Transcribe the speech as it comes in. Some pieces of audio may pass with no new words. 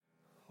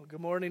Well, good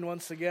morning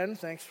once again.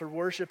 Thanks for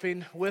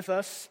worshiping with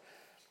us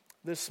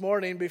this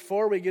morning.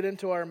 Before we get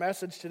into our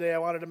message today, I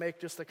wanted to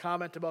make just a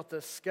comment about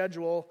the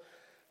schedule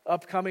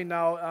upcoming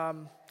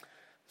now.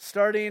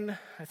 Starting,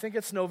 I think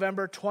it's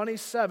November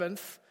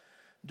 27th,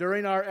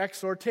 during our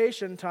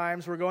exhortation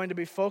times, we're going to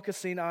be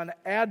focusing on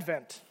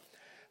Advent.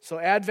 So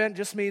Advent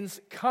just means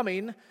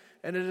coming,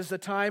 and it is the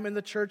time in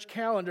the church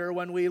calendar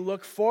when we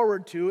look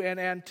forward to and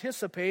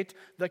anticipate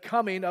the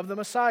coming of the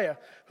Messiah,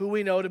 who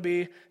we know to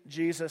be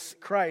Jesus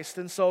Christ.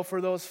 And so for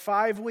those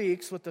 5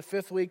 weeks, with the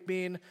 5th week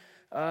being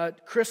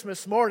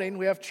Christmas morning,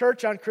 we have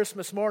church on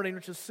Christmas morning,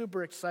 which is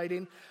super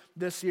exciting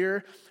this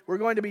year. We're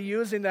going to be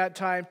using that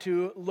time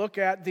to look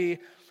at the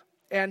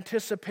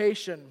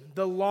anticipation,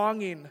 the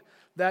longing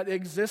that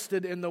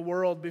existed in the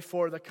world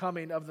before the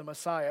coming of the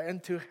Messiah.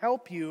 And to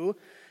help you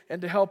and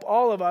to help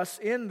all of us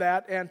in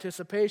that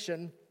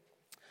anticipation,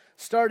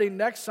 starting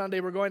next Sunday,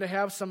 we're going to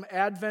have some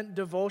Advent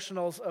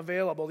devotionals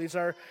available. These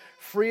are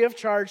free of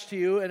charge to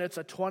you, and it's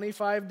a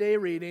 25-day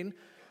reading.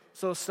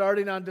 So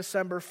starting on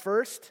December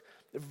 1st,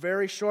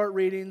 very short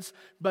readings,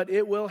 but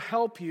it will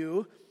help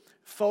you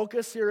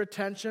focus your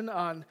attention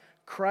on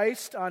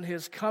Christ, on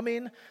His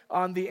coming,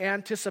 on the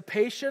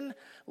anticipation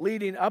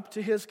leading up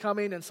to His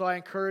coming. And so I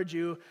encourage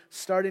you,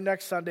 starting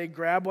next Sunday,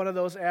 grab one of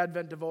those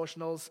Advent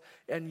devotionals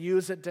and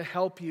use it to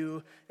help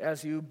you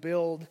as you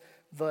build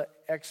the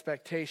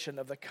expectation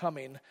of the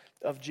coming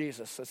of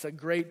Jesus. It's a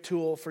great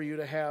tool for you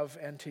to have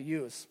and to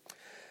use.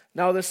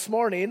 Now this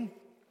morning,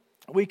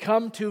 we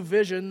come to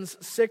visions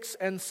 6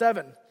 and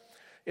 7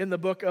 in the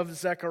book of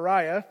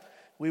Zechariah.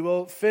 We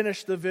will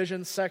finish the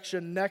vision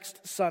section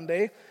next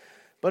Sunday.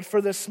 But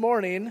for this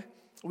morning,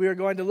 we are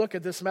going to look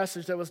at this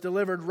message that was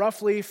delivered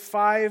roughly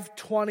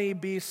 520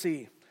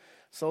 BC.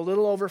 So a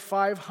little over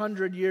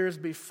 500 years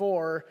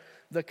before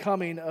the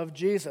coming of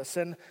Jesus.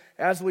 And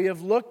as we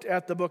have looked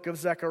at the book of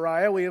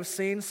Zechariah, we have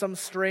seen some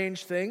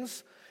strange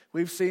things.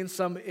 We've seen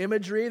some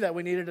imagery that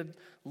we needed to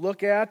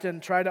look at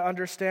and try to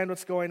understand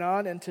what's going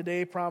on. And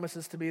today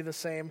promises to be the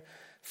same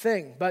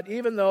thing. But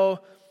even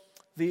though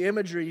the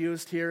imagery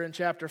used here in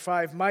chapter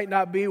 5 might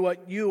not be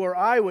what you or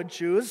I would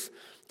choose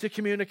to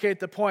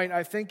communicate the point,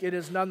 I think it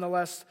is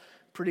nonetheless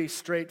pretty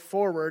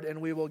straightforward, and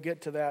we will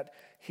get to that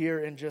here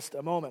in just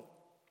a moment.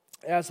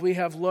 As we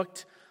have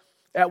looked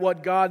at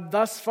what God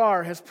thus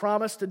far has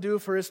promised to do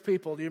for His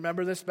people, do you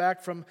remember this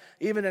back from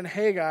even in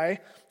Haggai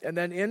and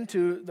then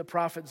into the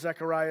prophet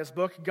Zechariah's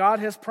book? God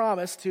has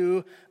promised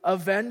to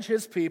avenge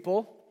His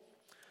people.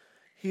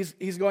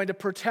 He's going to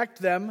protect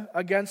them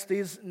against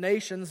these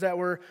nations that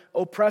were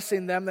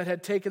oppressing them, that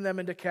had taken them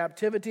into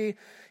captivity.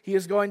 He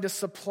is going to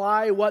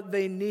supply what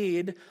they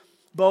need,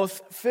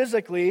 both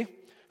physically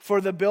for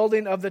the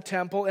building of the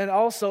temple, and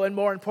also, and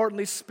more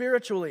importantly,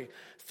 spiritually.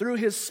 Through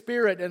His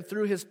Spirit and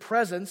through His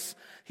presence,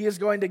 He is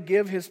going to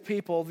give His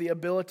people the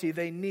ability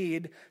they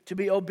need to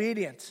be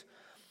obedient.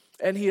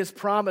 And He has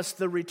promised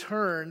the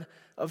return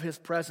of His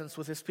presence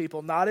with His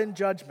people, not in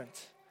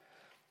judgment,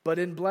 but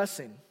in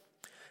blessing.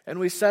 And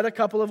we said a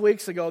couple of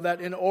weeks ago that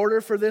in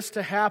order for this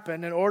to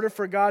happen, in order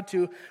for God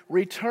to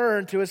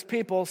return to His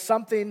people,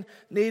 something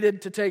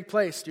needed to take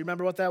place. Do you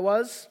remember what that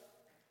was?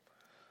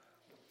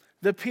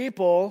 The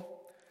people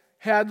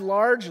had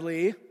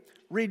largely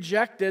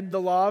rejected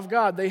the law of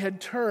God. They had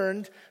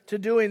turned to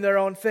doing their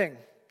own thing.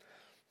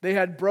 They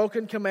had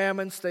broken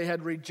commandments. They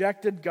had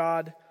rejected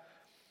God.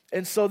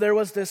 And so there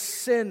was this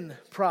sin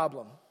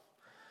problem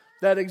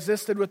that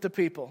existed with the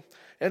people.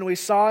 And we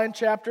saw in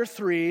chapter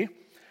 3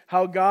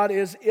 how God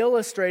is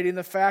illustrating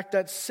the fact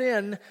that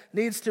sin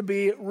needs to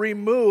be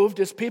removed,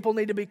 His people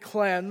need to be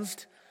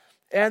cleansed,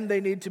 and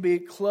they need to be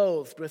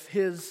clothed with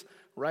His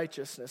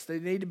righteousness. They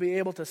need to be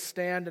able to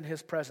stand in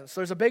His presence. So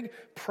there's a big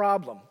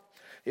problem.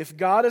 If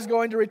God is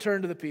going to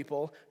return to the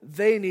people,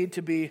 they need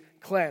to be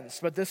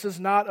cleansed. But this is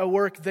not a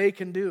work they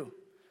can do.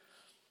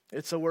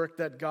 It's a work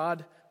that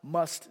God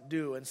must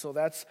do. And so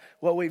that's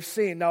what we've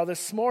seen. Now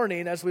this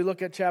morning, as we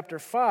look at chapter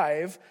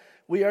 5,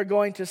 we are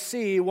going to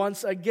see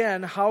once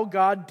again how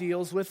God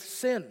deals with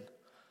sin.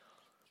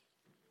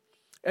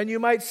 And you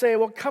might say,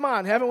 well, come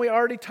on, haven't we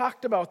already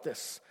talked about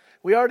this?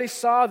 We already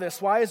saw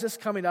this. Why is this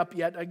coming up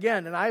yet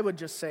again? And I would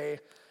just say,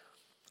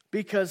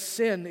 because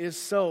sin is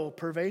so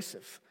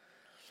pervasive.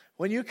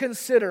 When you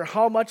consider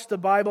how much the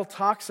Bible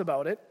talks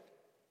about it,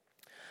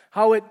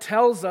 how it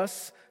tells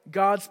us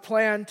God's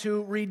plan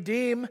to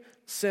redeem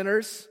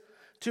sinners,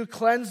 to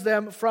cleanse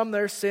them from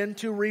their sin,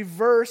 to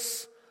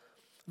reverse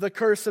the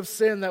curse of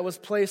sin that was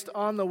placed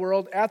on the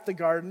world at the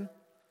garden.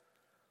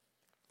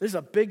 There's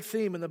a big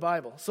theme in the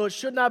Bible. So it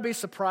should not be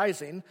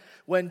surprising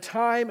when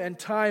time and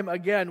time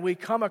again we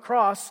come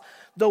across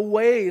the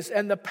ways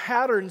and the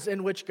patterns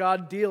in which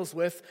God deals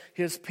with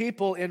His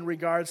people in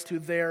regards to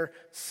their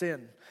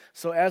sin.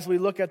 So as we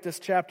look at this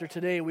chapter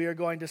today, we are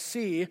going to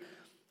see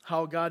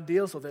how God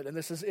deals with it. And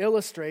this is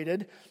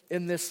illustrated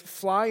in this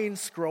flying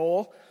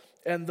scroll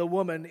and the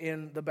woman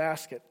in the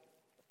basket.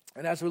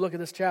 And as we look at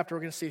this chapter,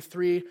 we're going to see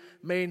 3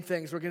 main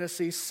things. We're going to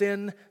see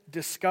sin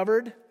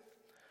discovered,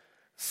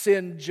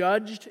 sin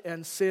judged,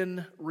 and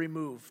sin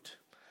removed.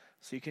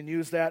 So you can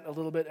use that a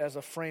little bit as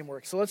a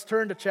framework. So let's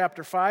turn to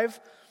chapter 5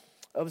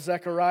 of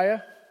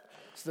Zechariah.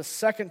 It's the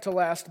second to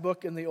last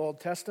book in the Old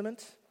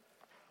Testament.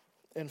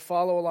 And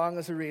follow along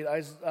as we read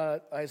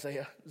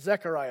Isaiah.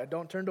 Zechariah.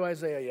 Don't turn to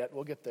Isaiah yet.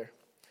 We'll get there.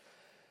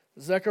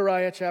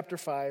 Zechariah chapter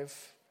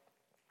 5,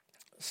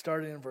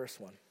 starting in verse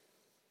 1.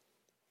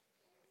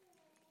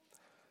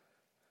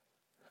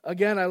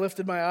 Again I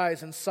lifted my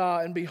eyes and saw,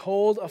 and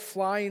behold, a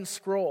flying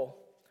scroll.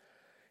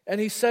 And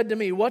he said to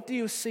me, "What do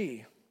you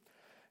see?"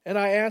 And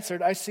I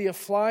answered, "I see a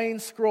flying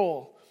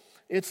scroll.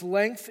 Its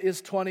length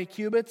is 20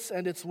 cubits,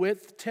 and its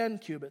width 10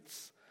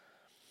 cubits."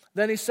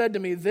 Then he said to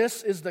me,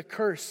 "This is the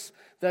curse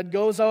that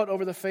goes out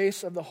over the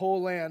face of the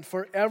whole land.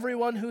 For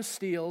everyone who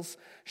steals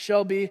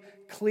shall be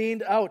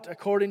cleaned out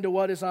according to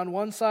what is on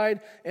one side,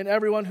 and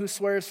everyone who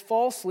swears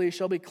falsely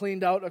shall be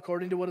cleaned out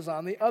according to what is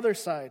on the other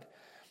side.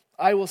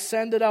 I will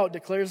send it out,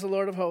 declares the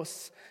Lord of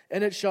hosts,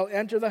 and it shall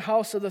enter the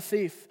house of the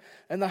thief,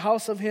 and the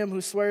house of him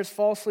who swears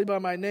falsely by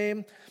my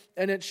name,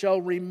 and it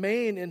shall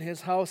remain in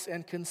his house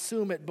and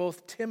consume it,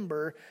 both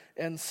timber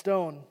and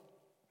stone."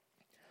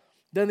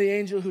 Then the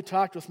angel who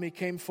talked with me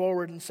came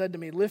forward and said to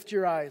me, "Lift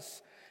your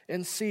eyes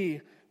and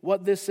see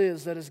what this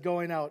is that is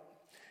going out."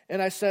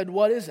 And I said,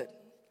 "What is it?"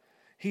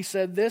 He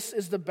said, "This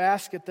is the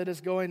basket that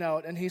is going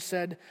out." And he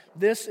said,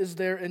 "This is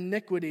their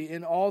iniquity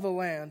in all the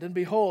land." And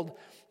behold,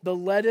 the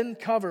leaden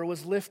cover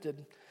was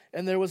lifted,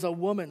 and there was a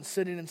woman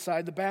sitting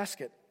inside the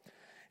basket.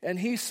 And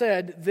he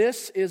said,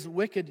 "This is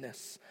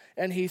wickedness."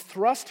 And he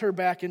thrust her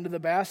back into the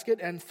basket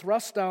and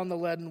thrust down the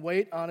leaden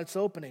weight on its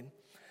opening.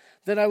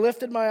 Then I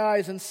lifted my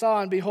eyes and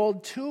saw, and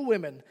behold, two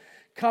women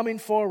coming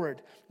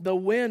forward. The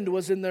wind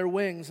was in their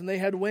wings, and they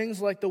had wings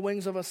like the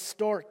wings of a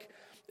stork.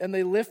 And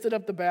they lifted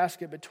up the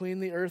basket between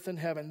the earth and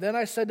heaven. Then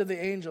I said to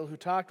the angel who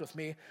talked with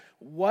me,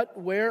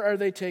 "Where are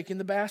they taking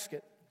the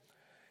basket?"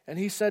 And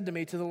he said to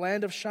me, "To the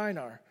land of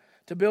Shinar,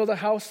 to build a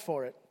house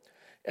for it.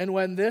 And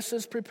when this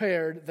is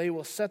prepared, they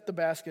will set the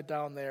basket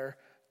down there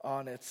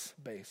on its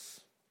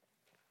base."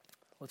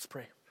 Let's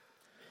pray.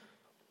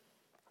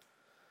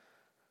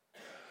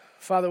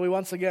 Father, we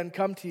once again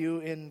come to you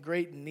in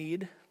great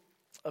need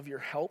of your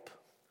help.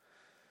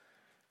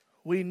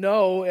 We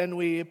know and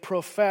we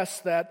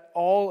profess that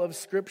all of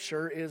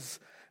Scripture is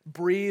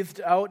breathed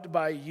out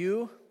by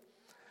you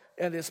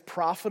and is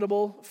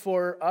profitable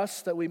for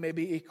us, that we may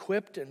be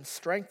equipped and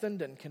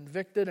strengthened and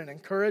convicted and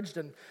encouraged.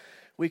 And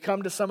we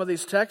come to some of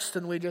these texts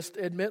and we just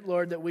admit,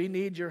 Lord, that we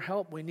need your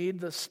help. We need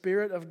the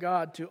Spirit of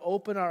God to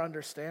open our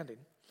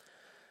understanding.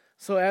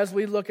 So as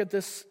we look at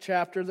this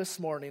chapter this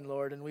morning,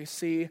 Lord, and we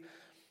see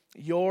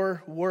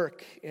your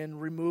work in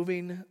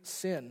removing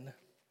sin,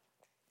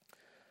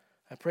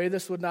 I pray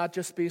this would not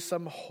just be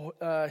some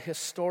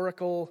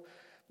historical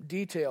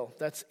detail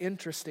that's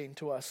interesting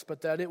to us,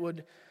 but that it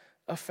would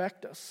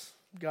affect us,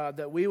 God,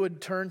 that we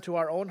would turn to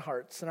our own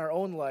hearts and our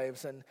own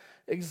lives and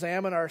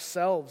examine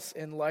ourselves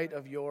in light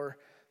of your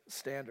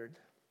standard.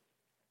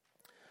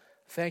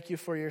 Thank you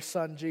for your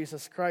Son,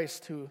 Jesus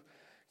Christ, who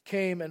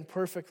came and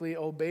perfectly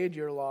obeyed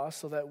your law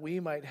so that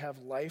we might have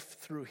life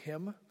through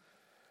him.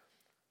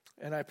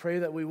 And I pray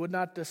that we would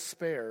not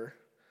despair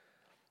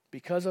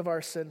because of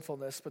our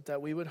sinfulness, but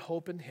that we would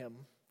hope in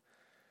him,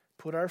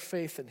 put our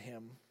faith in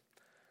him,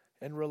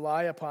 and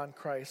rely upon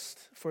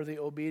Christ for the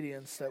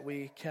obedience that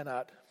we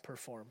cannot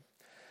perform.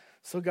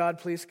 So God,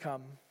 please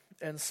come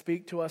and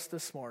speak to us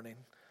this morning.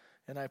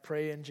 And I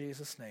pray in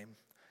Jesus' name,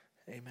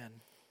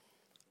 amen.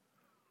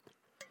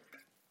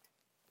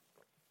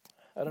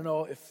 I don't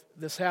know if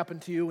this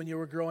happened to you when you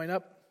were growing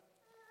up,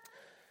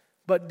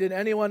 but did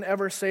anyone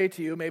ever say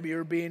to you, maybe you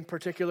were being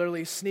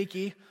particularly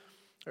sneaky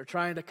or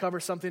trying to cover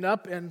something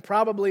up, and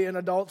probably an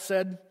adult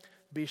said,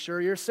 "Be sure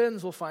your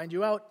sins will find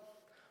you out"?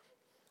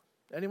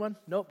 Anyone?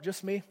 Nope,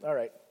 just me? All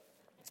right.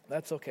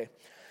 That's okay.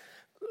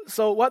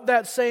 So what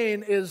that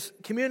saying is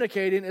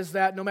communicating is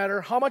that no matter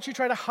how much you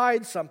try to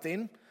hide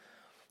something,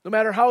 no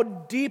matter how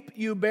deep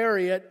you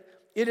bury it,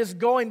 it is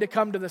going to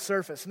come to the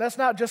surface. And that's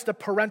not just a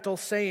parental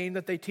saying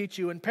that they teach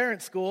you in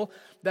parent school.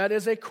 That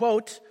is a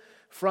quote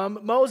from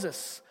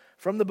Moses,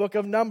 from the book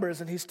of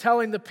Numbers. And he's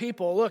telling the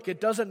people, look,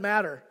 it doesn't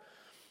matter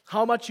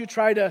how much you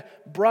try to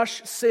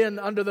brush sin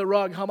under the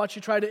rug, how much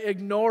you try to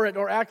ignore it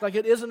or act like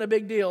it isn't a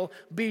big deal,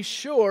 be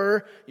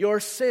sure your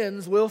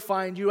sins will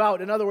find you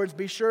out. In other words,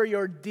 be sure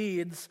your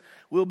deeds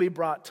will be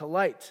brought to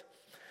light.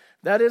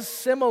 That is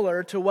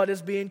similar to what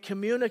is being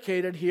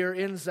communicated here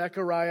in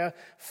Zechariah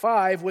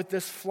 5 with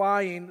this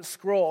flying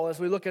scroll. As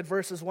we look at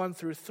verses 1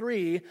 through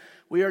 3,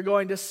 we are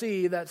going to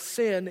see that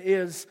sin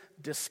is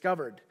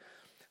discovered.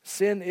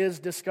 Sin is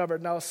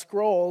discovered. Now,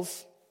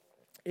 scrolls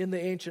in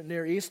the ancient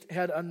Near East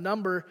had a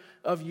number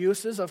of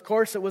uses. Of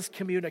course, it was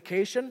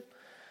communication.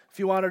 If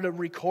you wanted to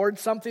record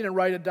something and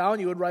write it down,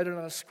 you would write it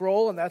on a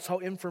scroll, and that's how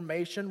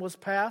information was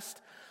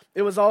passed.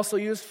 It was also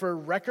used for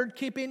record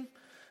keeping,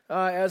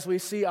 as we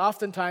see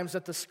oftentimes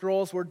that the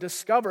scrolls were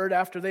discovered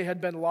after they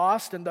had been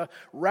lost, and the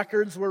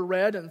records were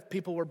read, and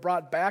people were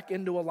brought back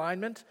into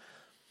alignment.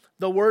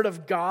 The Word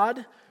of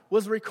God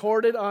was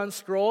recorded on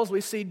scrolls.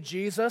 We see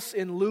Jesus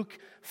in Luke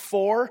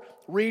 4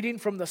 reading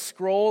from the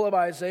scroll of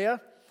Isaiah.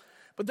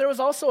 But there was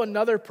also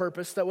another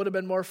purpose that would have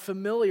been more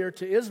familiar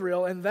to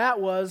Israel, and that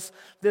was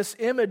this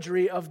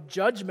imagery of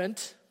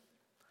judgment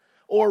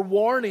or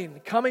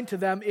warning coming to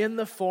them in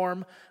the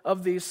form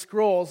of these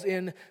scrolls.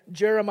 In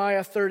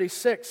Jeremiah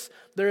 36,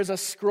 there is a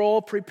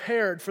scroll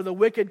prepared for the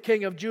wicked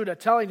king of Judah,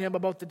 telling him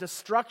about the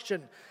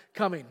destruction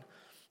coming.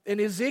 In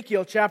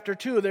Ezekiel chapter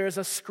 2, there is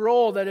a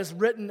scroll that is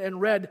written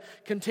and read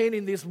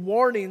containing these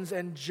warnings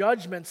and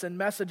judgments and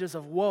messages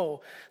of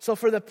woe. So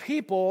for the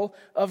people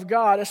of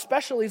God,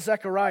 especially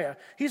Zechariah,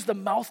 he's the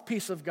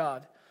mouthpiece of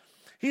God.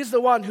 He's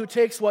the one who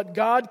takes what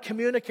God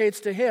communicates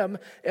to him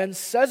and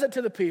says it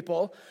to the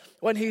people.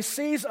 When he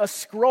sees a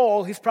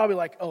scroll, he's probably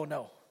like, oh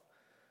no,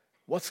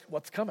 what's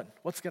coming?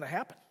 What's going to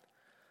happen?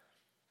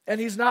 And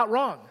he's not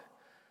wrong,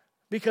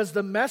 because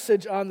the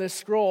message on this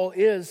scroll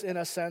is, in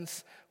a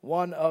sense,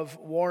 one of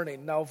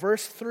warning. Now,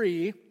 verse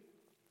 3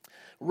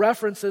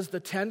 references the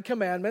 10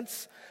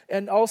 Commandments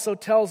and also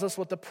tells us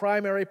what the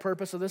primary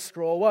purpose of this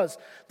scroll was.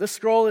 The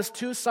scroll is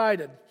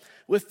two-sided,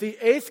 with the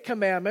 8th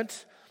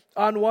commandment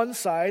on one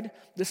side.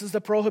 This is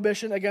the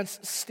prohibition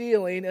against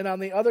stealing, and on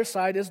the other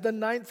side is the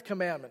 9th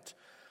commandment,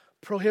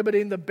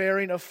 prohibiting the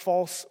bearing of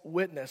false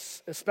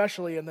witness,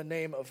 especially in the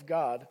name of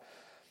God.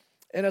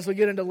 And as we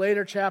get into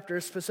later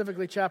chapters,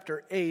 specifically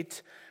chapter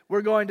 8,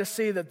 we're going to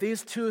see that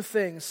these two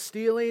things,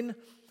 stealing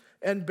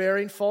and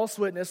bearing false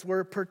witness,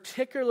 were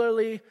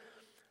particularly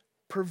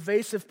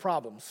pervasive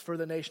problems for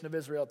the nation of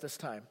Israel at this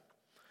time.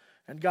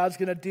 And God's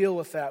going to deal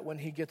with that when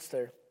he gets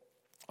there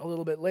a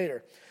little bit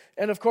later.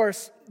 And of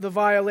course, the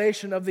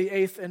violation of the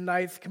 8th and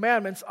 9th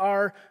commandments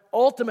are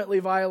ultimately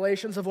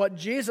violations of what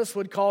Jesus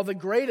would call the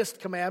greatest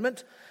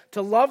commandment,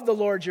 to love the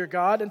Lord your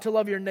God and to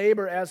love your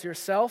neighbor as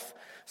yourself.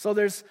 So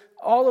there's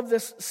all of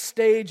this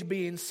stage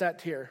being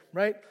set here,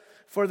 right?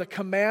 For the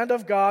command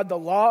of God, the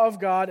law of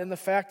God, and the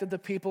fact that the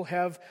people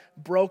have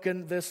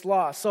broken this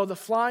law. So the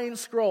flying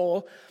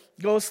scroll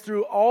goes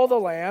through all the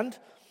land,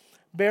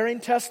 bearing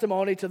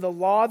testimony to the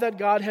law that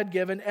God had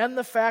given and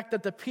the fact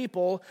that the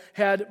people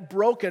had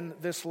broken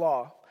this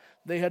law.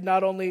 They had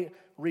not only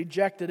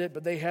rejected it,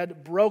 but they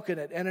had broken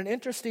it. And an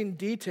interesting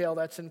detail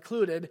that's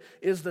included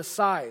is the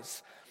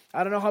size.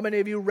 I don't know how many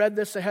of you read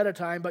this ahead of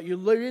time, but you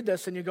read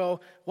this and you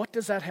go, what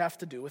does that have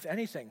to do with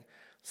anything?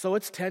 So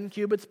it's 10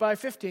 cubits by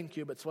 15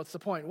 cubits. What's the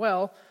point?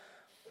 Well,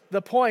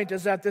 the point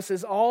is that this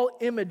is all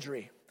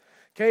imagery.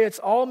 Okay, it's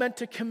all meant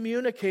to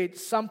communicate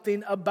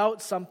something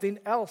about something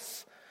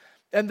else.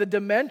 And the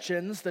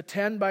dimensions, the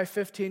 10 by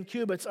 15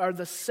 cubits, are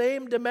the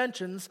same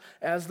dimensions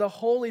as the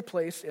holy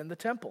place in the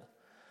temple.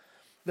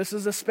 This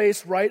is a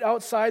space right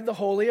outside the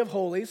Holy of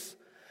Holies,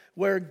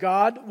 where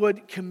God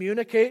would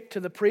communicate to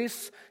the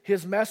priests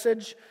his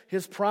message,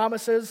 his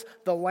promises,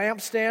 the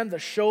lampstand, the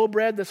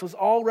showbread. This was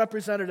all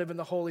representative in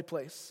the holy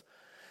place.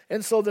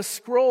 And so the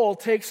scroll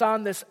takes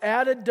on this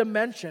added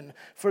dimension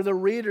for the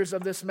readers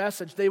of this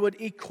message. They would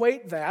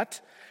equate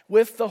that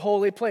with the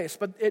holy place.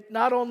 But it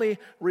not only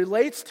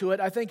relates to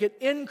it, I think it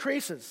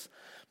increases.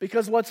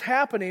 Because what's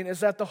happening is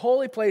that the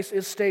holy place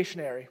is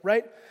stationary,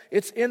 right?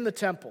 It's in the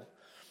temple.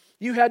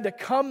 You had to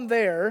come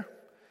there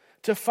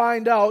to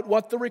find out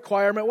what the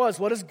requirement was.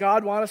 What does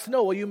God want us to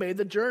know? Well, you made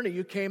the journey.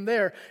 You came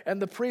there,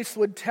 and the priest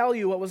would tell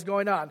you what was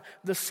going on.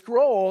 The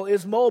scroll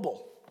is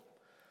mobile.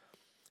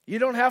 You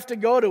don't have to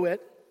go to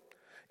it.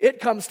 It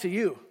comes to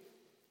you,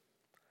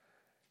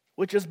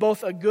 which is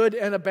both a good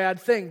and a bad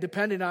thing,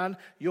 depending on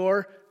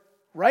your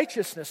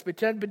righteousness,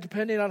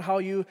 depending on how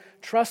you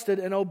trusted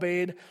and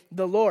obeyed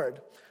the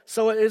Lord.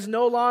 So it is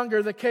no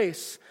longer the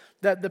case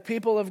that the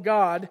people of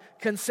God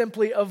can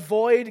simply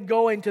avoid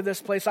going to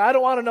this place. I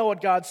don't want to know what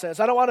God says.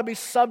 I don't want to be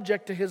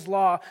subject to his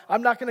law.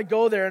 I'm not going to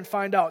go there and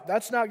find out.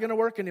 That's not going to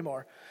work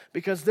anymore,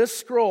 because this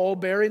scroll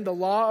bearing the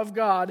law of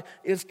God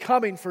is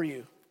coming for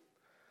you.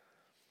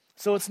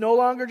 So it's no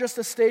longer just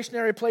a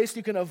stationary place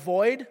you can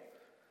avoid.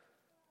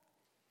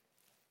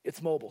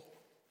 It's mobile.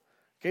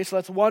 Okay, so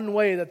that's one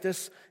way that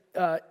this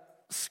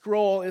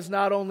scroll is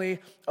not only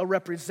a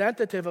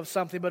representative of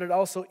something, but it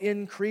also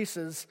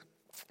increases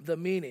the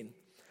meaning.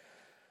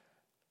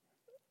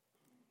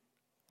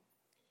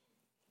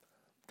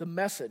 The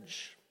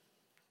message,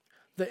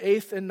 the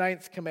 8th and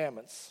 9th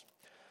commandments.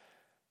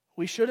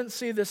 We shouldn't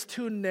see this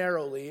too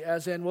narrowly,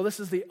 as in, well, this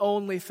is the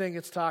only thing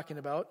it's talking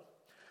about.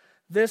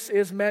 This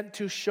is meant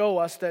to show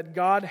us that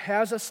God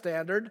has a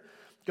standard,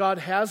 God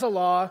has a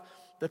law,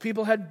 the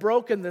people had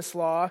broken this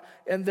law,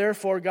 and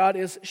therefore God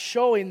is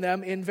showing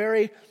them in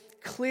very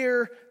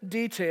clear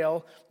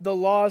detail the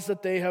laws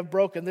that they have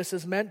broken. This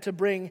is meant to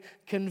bring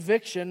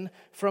conviction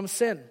from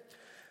sin.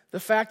 The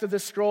fact that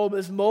this scroll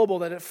is mobile,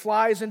 that it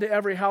flies into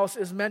every house,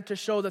 is meant to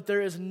show that there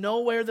is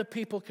nowhere the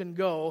people can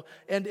go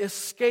and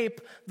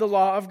escape the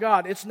law of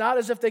God. It's not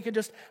as if they can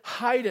just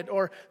hide it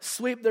or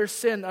sweep their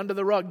sin under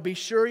the rug. Be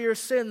sure your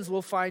sins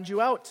will find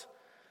you out.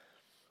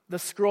 The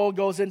scroll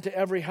goes into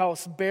every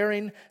house,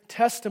 bearing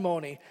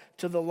testimony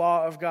to the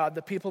law of God.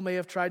 The people may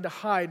have tried to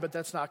hide, but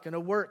that's not going to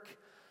work,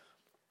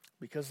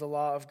 because the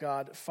law of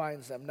God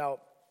finds them. Now,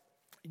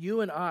 you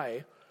and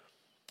I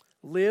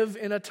live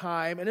in a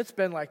time, and it's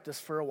been like this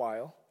for a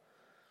while,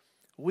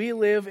 We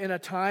live in a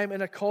time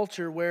and a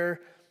culture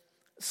where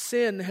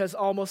sin has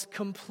almost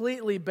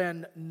completely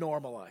been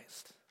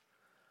normalized.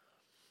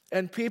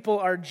 And people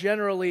are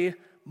generally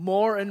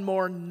more and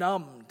more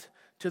numbed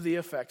to the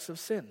effects of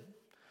sin.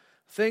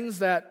 Things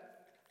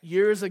that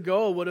years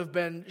ago would have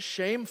been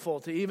shameful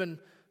to even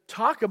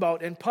talk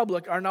about in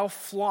public are now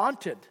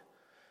flaunted,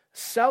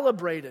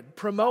 celebrated,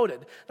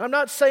 promoted. Now, I'm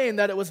not saying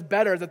that it was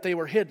better that they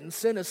were hidden.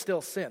 Sin is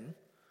still sin.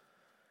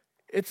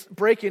 It's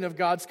breaking of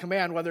God's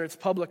command, whether it's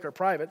public or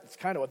private. It's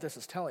kind of what this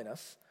is telling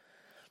us.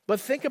 But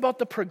think about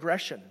the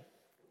progression.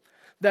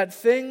 That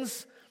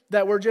things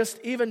that were just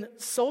even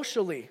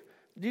socially,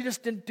 you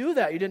just didn't do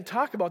that. You didn't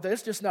talk about that.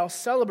 It's just now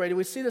celebrated.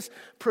 We see this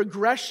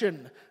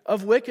progression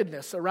of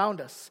wickedness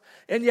around us.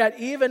 And yet,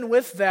 even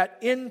with that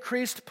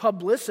increased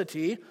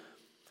publicity,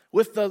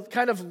 with the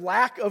kind of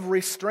lack of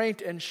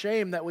restraint and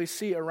shame that we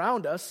see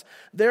around us,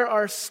 there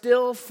are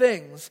still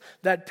things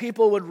that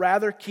people would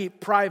rather keep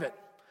private.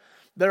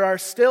 There are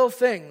still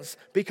things,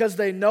 because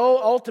they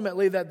know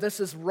ultimately that this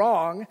is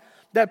wrong,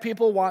 that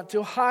people want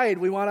to hide.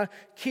 We want to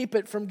keep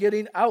it from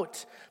getting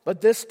out.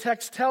 But this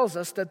text tells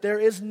us that there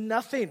is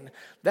nothing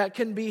that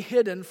can be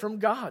hidden from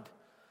God.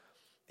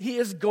 He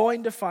is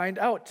going to find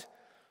out.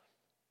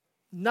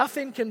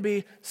 Nothing can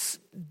be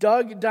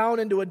dug down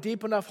into a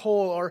deep enough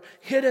hole or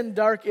hidden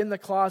dark in the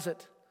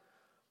closet.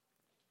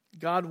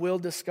 God will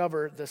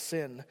discover the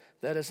sin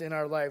that is in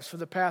our lives. For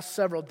the past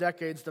several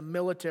decades, the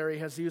military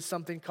has used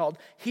something called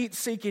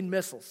heat-seeking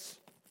missiles.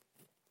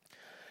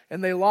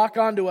 And they lock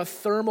onto a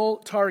thermal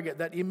target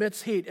that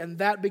emits heat, and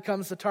that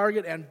becomes the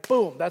target, and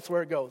boom, that's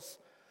where it goes.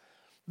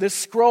 This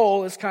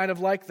scroll is kind of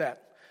like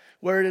that,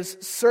 where it is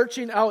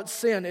searching out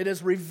sin. It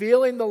is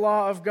revealing the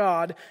law of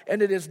God,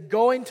 and it is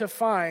going to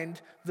find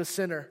the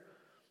sinner.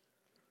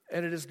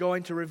 And it is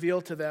going to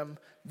reveal to them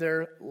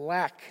their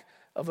lack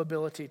of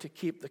ability to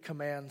keep the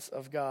commands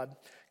of God.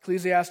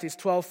 Ecclesiastes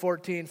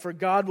 12:14, for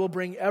God will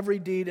bring every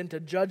deed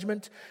into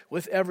judgment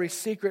with every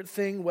secret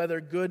thing,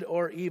 whether good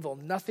or evil.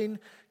 Nothing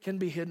can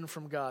be hidden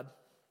from God.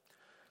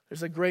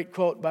 There's a great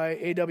quote by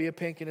A.W.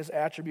 Pink in his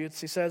Attributes.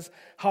 He says,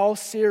 how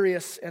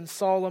serious and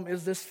solemn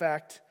is this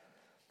fact?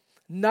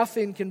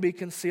 Nothing can be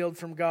concealed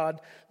from God.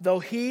 Though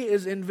He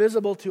is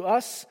invisible to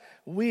us,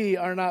 we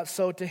are not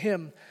so to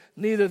Him.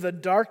 Neither the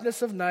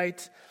darkness of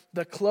night,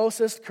 the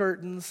closest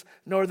curtains,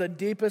 nor the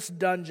deepest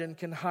dungeon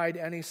can hide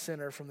any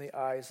sinner from the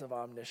eyes of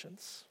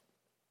omniscience.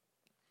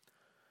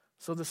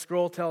 So the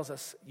scroll tells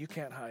us you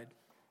can't hide.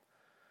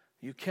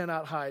 You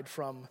cannot hide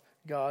from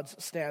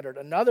God's standard.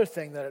 Another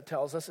thing that it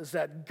tells us is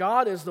that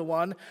God is the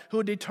one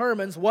who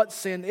determines what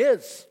sin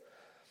is.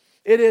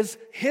 It is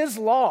His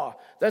law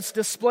that's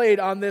displayed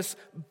on this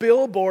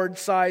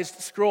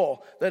billboard-sized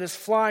scroll that is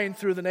flying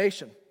through the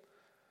nation.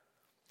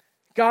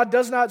 God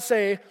does not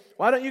say,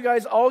 why don't you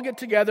guys all get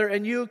together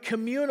and you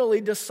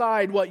communally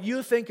decide what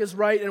you think is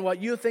right and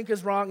what you think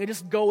is wrong and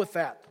just go with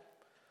that.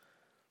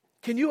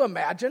 Can you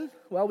imagine?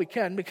 Well, we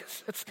can,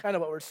 because that's kind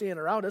of what we're seeing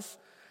around us.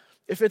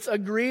 If it's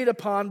agreed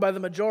upon by the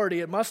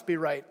majority, it must be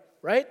right,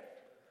 right?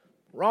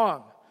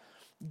 Wrong.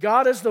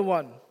 God is the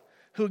one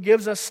who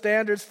gives us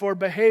standards for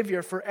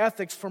behavior, for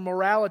ethics, for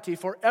morality,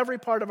 for every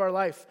part of our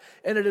life.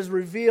 And it is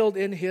revealed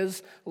in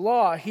His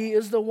law. He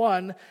is the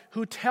one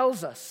who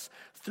tells us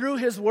through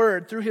His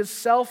word, through His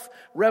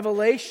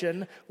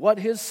self-revelation, what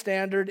His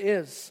standard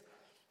is.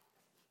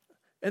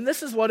 And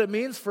this is what it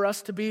means for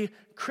us to be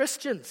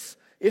Christians,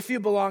 if you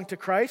belong to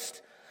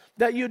Christ,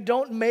 that you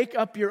don't make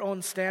up your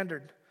own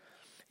standard.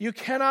 You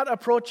cannot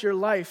approach your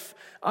life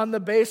on the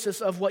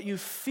basis of what you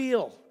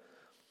feel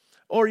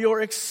or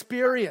your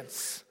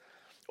experience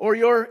or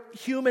your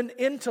human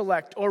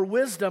intellect or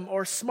wisdom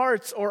or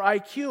smarts or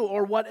IQ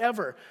or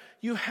whatever.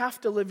 You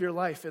have to live your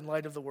life in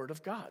light of the Word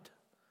of God.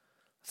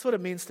 That's what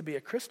it means to be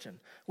a Christian.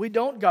 We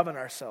don't govern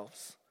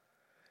ourselves.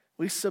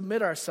 We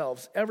submit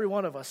ourselves, every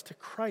one of us, to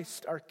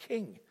Christ, our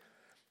King,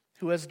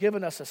 who has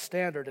given us a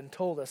standard and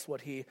told us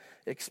what He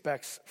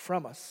expects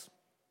from us.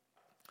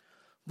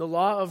 The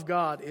law of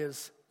God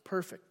is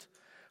perfect,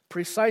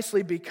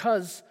 precisely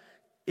because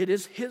it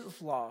is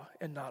His law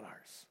and not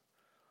ours.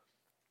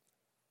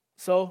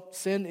 So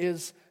sin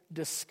is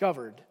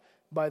discovered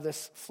by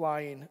this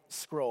flying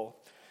scroll.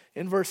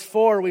 In verse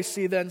 4, we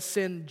see then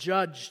sin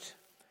judged.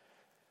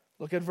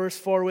 Look at verse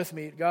 4 with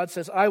me. God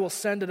says, I will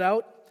send it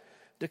out,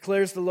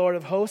 declares the Lord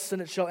of hosts,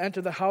 and it shall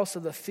enter the house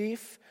of the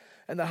thief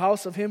and the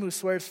house of him who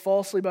swears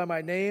falsely by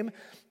my name,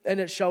 and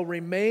it shall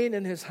remain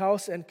in his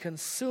house and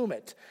consume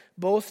it,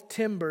 both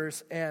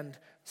timbers and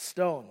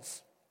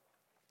stones.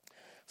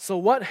 So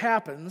what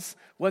happens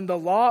when the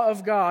law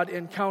of God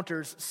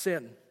encounters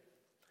sin?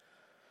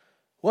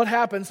 What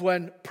happens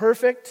when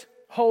perfect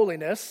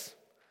holiness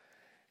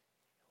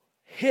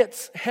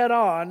hits head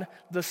on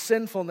the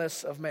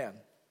sinfulness of man?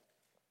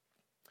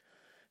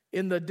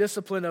 In the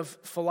discipline of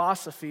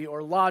philosophy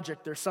or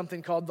logic, there's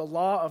something called the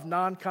law of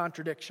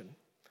non-contradiction.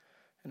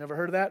 You ever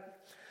heard of that?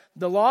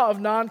 The law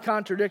of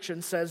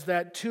non-contradiction says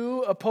that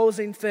two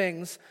opposing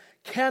things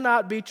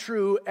cannot be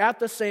true at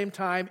the same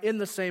time in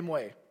the same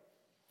way.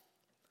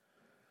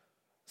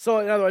 So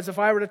in other words, if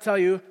I were to tell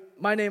you,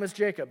 my name is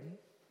Jacob,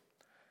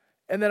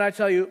 and then I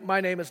tell you,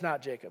 my name is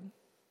not Jacob.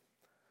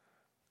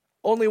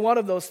 Only one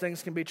of those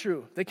things can be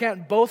true. They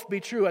can't both be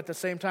true at the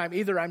same time.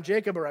 Either I'm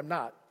Jacob or I'm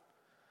not.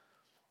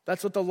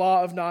 That's what the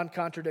law of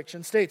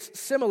non-contradiction states.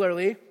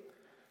 Similarly,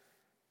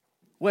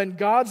 when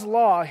God's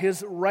law,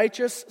 his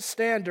righteous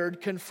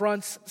standard,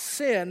 confronts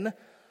sin,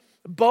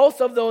 both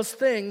of those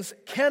things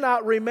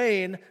cannot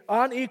remain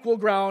on equal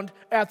ground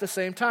at the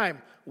same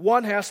time.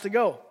 One has to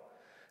go.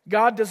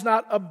 God does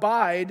not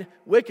abide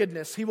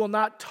wickedness. He will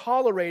not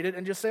tolerate it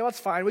and just say, well, it's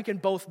fine, we can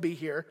both be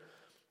here.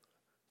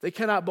 They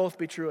cannot both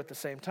be true at the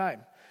same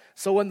time.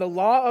 So when the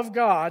law of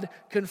God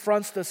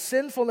confronts the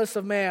sinfulness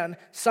of man,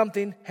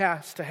 something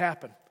has to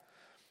happen.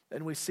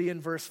 And we see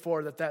in verse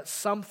 4 that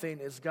something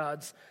is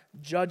God's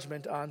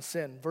judgment on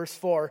sin. Verse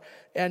 4,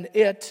 and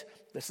it,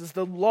 this is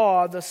the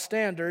law, the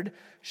standard,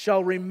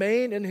 shall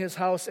remain in his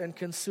house and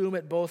consume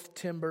it, both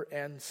timber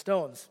and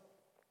stones.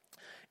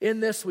 In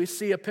this, we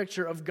see a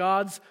picture of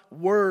God's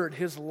word,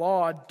 his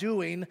law,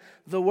 doing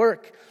the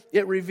work.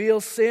 It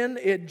reveals sin.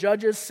 It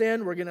judges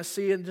sin. We're going to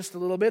see in just a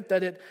little bit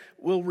that it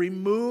will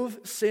remove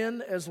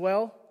sin as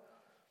well.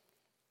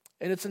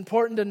 And it's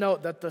important to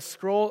note that the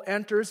scroll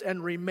enters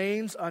and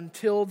remains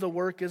until the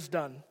work is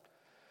done.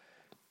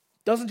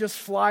 It doesn't just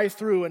fly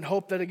through and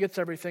hope that it gets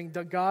everything.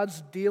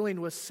 God's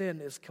dealing with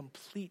sin is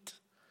complete.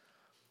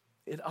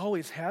 It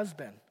always has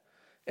been,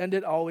 and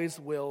it always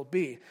will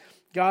be.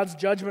 God's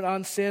judgment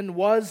on sin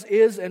was,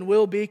 is, and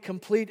will be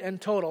complete and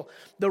total.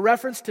 The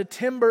reference to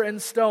timber and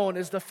stone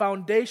is the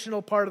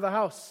foundational part of the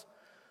house.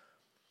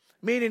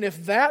 Meaning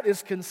if that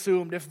is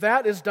consumed, if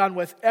that is done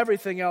with,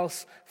 everything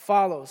else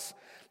follows.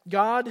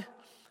 God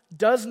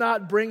does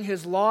not bring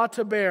his law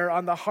to bear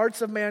on the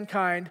hearts of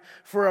mankind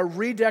for a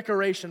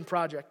redecoration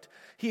project.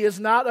 He is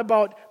not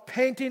about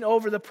painting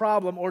over the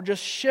problem or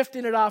just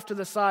shifting it off to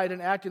the side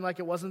and acting like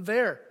it wasn't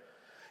there.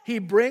 He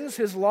brings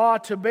his law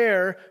to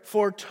bear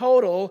for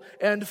total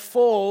and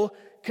full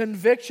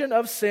conviction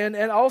of sin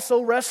and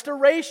also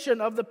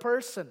restoration of the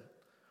person.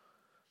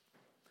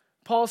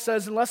 Paul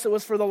says, unless it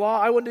was for the law,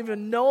 I wouldn't have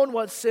even known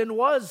what sin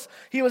was.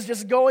 He was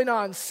just going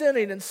on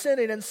sinning and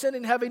sinning and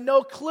sinning, having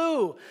no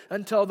clue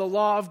until the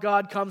law of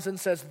God comes and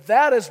says,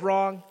 that is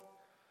wrong.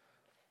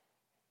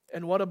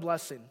 And what a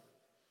blessing.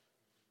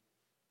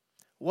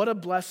 What a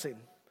blessing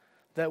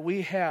that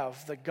we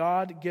have the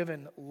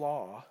God-given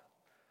law,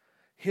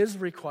 his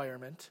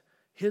requirement,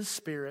 his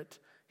spirit,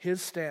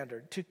 his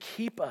standard to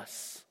keep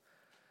us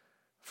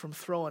from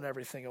throwing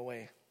everything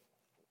away.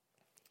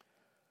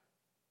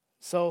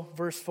 So,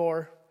 verse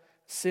 4,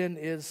 sin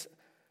is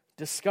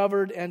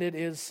discovered and it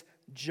is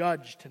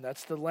judged. And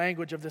that's the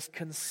language of this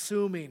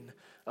consuming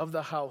of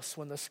the house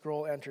when the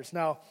scroll enters.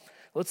 Now,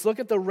 let's look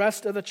at the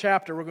rest of the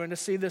chapter. We're going to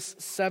see this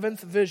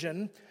seventh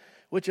vision,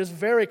 which is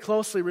very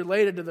closely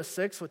related to the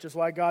sixth, which is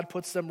why God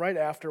puts them right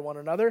after one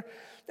another.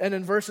 And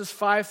in verses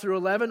 5 through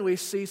 11, we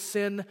see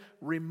sin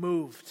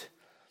removed.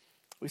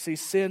 We see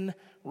sin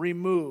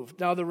removed.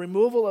 Now, the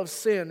removal of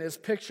sin is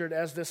pictured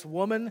as this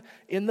woman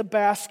in the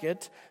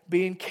basket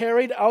being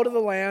carried out of the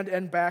land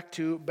and back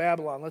to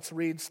Babylon. Let's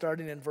read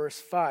starting in verse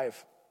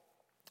 5.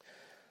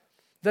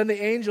 Then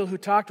the angel who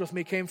talked with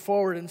me came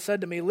forward and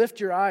said to me, lift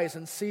your eyes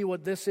and see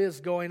what this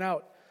is going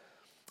out.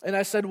 And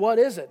I said, what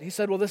is it? He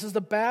said, well, this is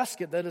the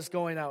basket that is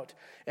going out.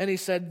 And he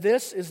said,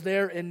 this is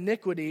their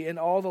iniquity in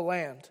all the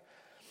land.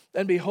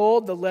 And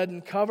behold, the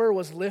leaden cover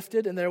was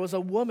lifted, and there was a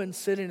woman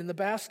sitting in the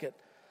basket.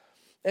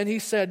 And he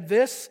said,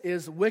 this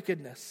is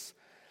wickedness.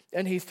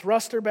 And he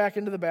thrust her back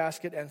into the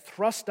basket and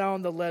thrust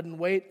down the leaden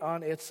weight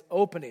on its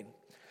opening.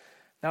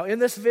 Now in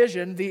this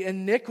vision, the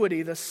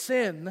iniquity, the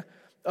sin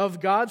of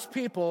God's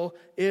people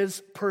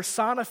is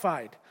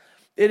personified.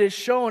 It is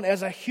shown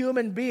as a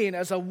human being,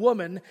 as a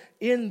woman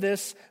in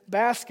this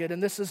basket.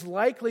 And this is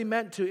likely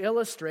meant to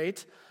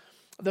illustrate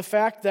the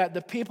fact that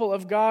the people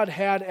of God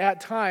had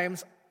at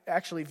times,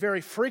 actually very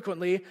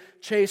frequently,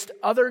 chased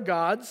other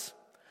gods.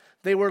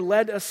 They were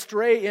led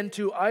astray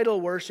into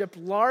idol worship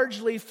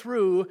largely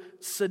through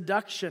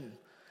seduction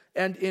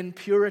and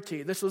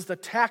impurity. This was the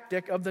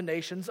tactic of the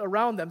nations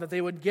around them, that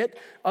they would get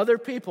other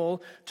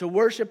people to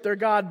worship their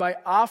God by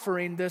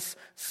offering this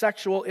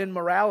sexual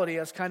immorality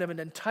as kind of an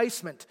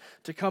enticement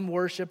to come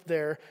worship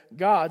their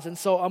gods. And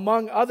so,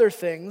 among other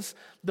things,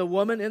 the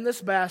woman in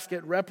this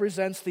basket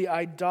represents the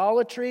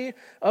idolatry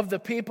of the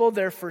people.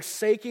 They're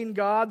forsaking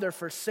God, they're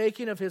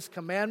forsaking of his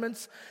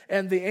commandments,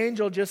 and the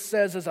angel just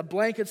says as a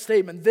blanket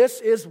statement,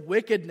 this is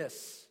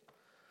wickedness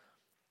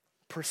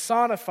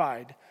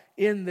personified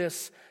in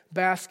this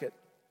basket.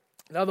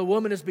 Now the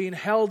woman is being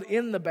held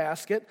in the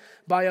basket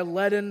by a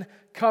leaden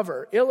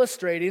cover,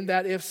 illustrating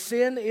that if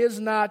sin is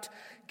not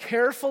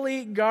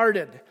carefully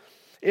guarded,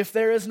 if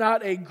there is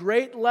not a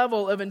great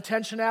level of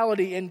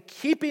intentionality in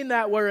keeping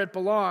that where it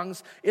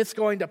belongs, it's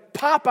going to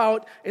pop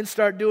out and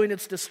start doing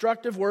its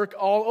destructive work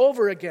all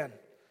over again.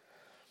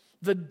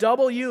 The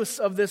double use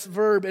of this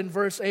verb in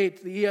verse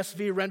 8, the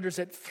ESV renders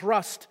it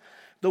thrust.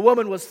 The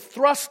woman was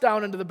thrust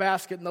down into the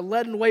basket, and the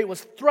leaden weight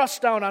was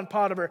thrust down on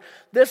part of her.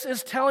 This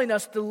is telling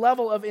us the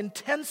level of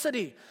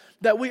intensity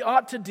that we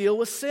ought to deal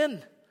with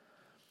sin.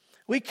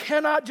 We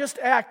cannot just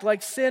act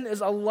like sin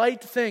is a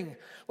light thing,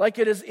 like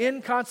it is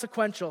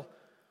inconsequential.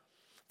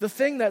 The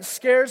thing that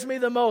scares me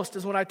the most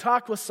is when I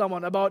talk with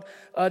someone about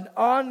an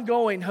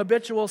ongoing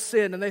habitual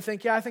sin and they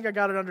think, yeah, I think I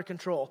got it under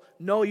control.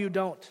 No, you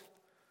don't.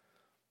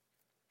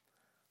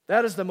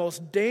 That is the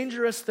most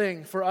dangerous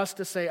thing for us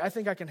to say, I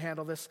think I can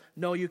handle this.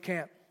 No, you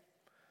can't.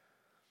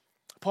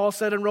 Paul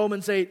said in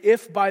Romans 8,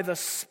 if by the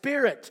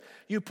Spirit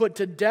you put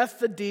to death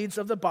the deeds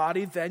of the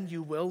body, then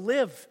you will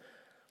live.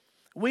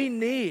 We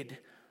need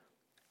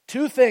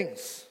two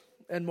things,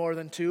 and more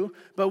than two,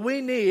 but we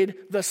need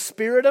the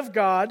Spirit of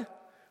God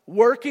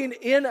working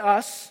in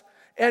us,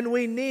 and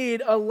we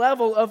need a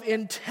level of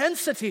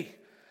intensity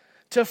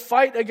to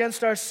fight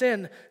against our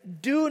sin.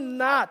 Do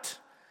not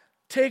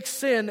take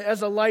sin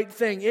as a light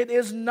thing. It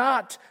is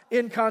not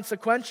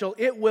inconsequential.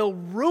 It will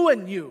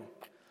ruin you.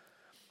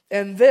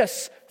 And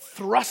this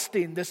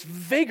thrusting, this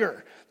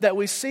vigor that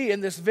we see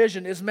in this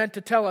vision is meant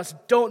to tell us,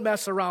 don't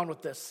mess around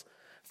with this.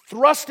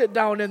 Thrust it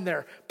down in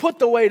there. Put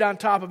the weight on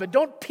top of it.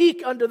 Don't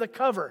peek under the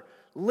cover.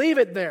 Leave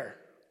it there.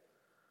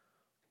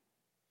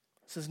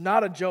 This is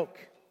not a joke.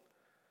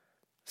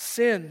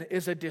 Sin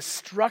is a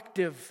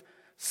destructive,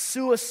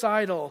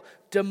 suicidal,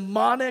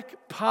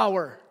 demonic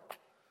power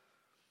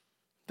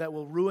that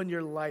will ruin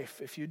your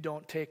life if you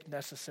don't take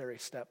necessary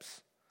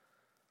steps.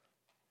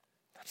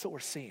 That's what we're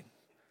seeing.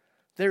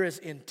 There is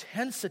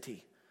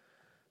intensity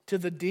to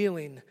the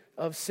dealing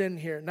of sin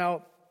here.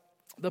 Now,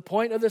 the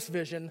point of this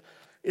vision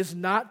is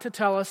not to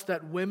tell us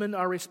that women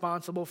are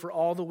responsible for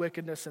all the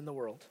wickedness in the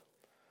world.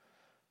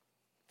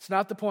 It's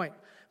not the point.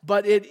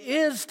 But it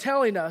is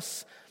telling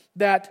us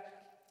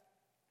that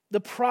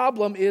the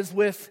problem is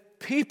with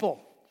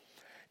people.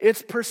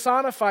 It's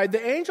personified.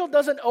 The angel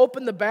doesn't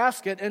open the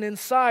basket and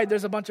inside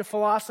there's a bunch of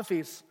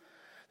philosophies.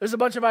 There's a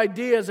bunch of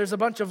ideas. There's a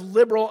bunch of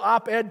liberal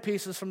op-ed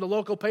pieces from the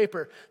local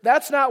paper.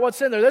 That's not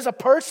what's in there. There's a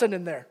person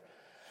in there.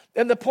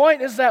 And the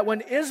point is that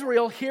when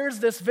Israel hears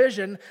this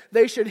vision,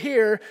 they should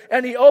hear,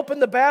 and he opened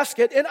the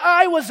basket and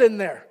I was in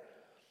there.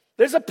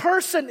 There's a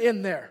person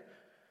in there.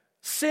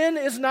 Sin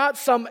is not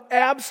some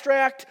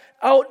abstract,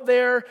 out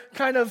there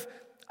kind of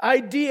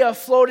idea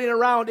floating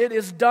around. It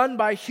is done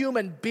by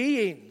human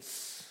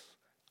beings,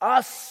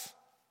 us.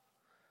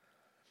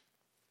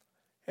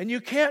 And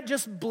you can't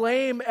just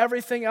blame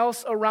everything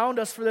else around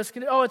us for this.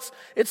 Oh,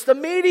 it's the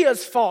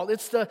media's fault.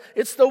 It's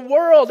the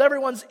world.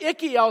 Everyone's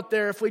icky out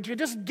there. If we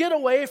just get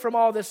away from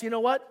all this, you know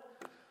what?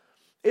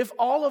 If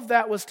all of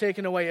that was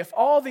taken away, if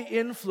all the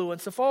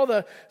influence, if all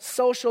the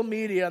social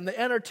media and the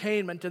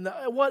entertainment and the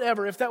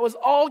whatever, if that was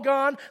all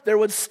gone, there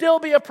would still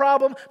be a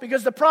problem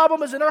because the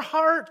problem is in our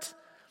heart.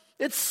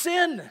 It's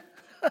sin.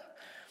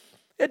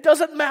 It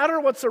doesn't matter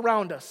what's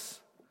around us.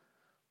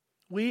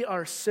 We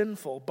are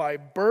sinful by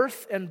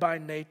birth and by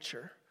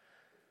nature.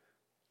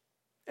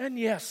 And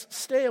yes,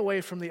 stay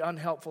away from the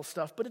unhelpful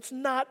stuff, but that's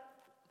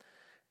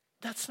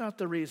not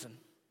the reason.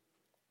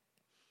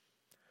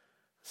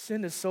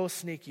 Sin is so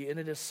sneaky and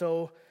it is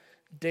so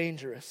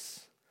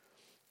dangerous.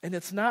 And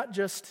it's not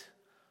just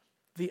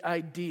the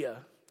idea,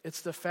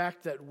 it's the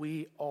fact that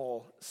we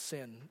all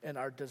sin and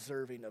are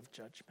deserving of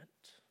judgment.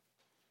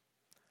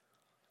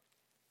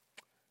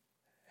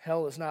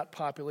 Hell is not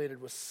populated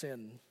with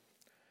sin,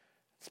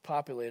 it's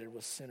populated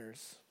with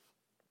sinners.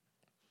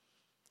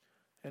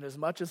 And as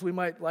much as we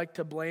might like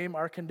to blame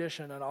our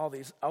condition on all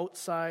these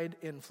outside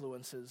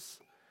influences,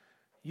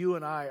 you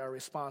and I are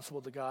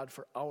responsible to God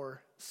for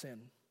our sin.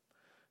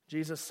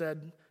 Jesus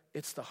said,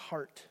 it's the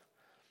heart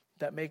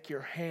that make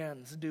your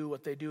hands do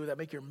what they do, that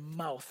make your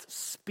mouth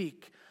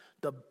speak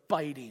the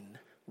biting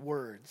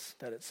words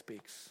that it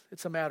speaks.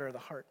 It's a matter of the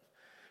heart,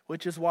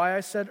 which is why I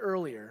said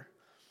earlier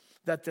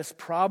that this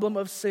problem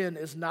of sin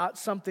is not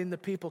something the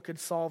people could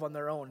solve on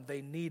their own.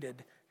 They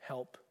needed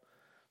help.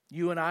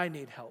 You and I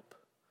need help.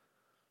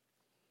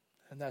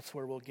 And that's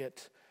where we'll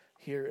get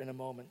here in a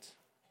moment.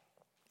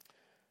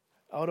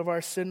 Out of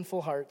our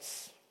sinful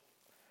hearts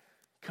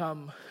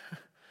come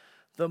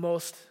the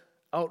most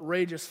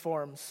outrageous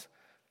forms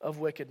of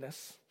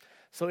wickedness.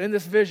 So in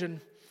this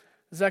vision,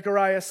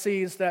 Zechariah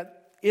sees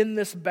that in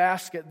this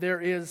basket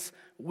there is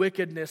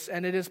wickedness,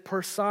 and it is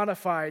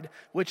personified,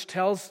 which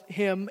tells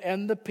him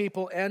and the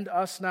people and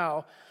us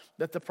now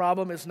that the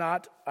problem is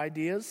not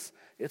ideas,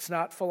 it's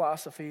not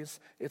philosophies,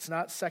 it's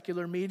not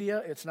secular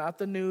media, it's not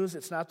the news,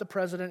 it's not the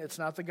president, it's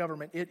not the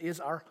government. It is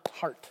our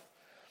heart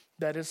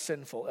that is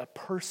sinful, a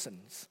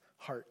person's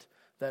heart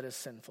that is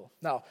sinful.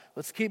 Now,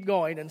 let's keep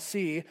going and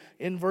see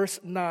in verse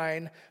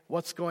 9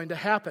 what's going to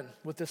happen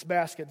with this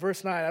basket.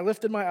 Verse 9, I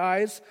lifted my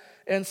eyes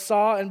and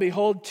saw, and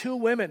behold, two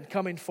women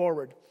coming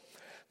forward.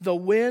 The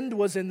wind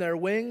was in their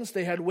wings.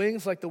 They had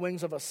wings like the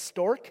wings of a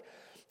stork,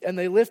 and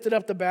they lifted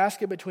up the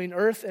basket between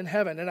earth and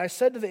heaven. And I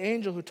said to the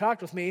angel who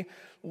talked with me,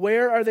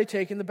 where are they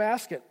taking the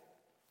basket?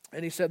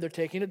 And he said, they're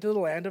taking it to the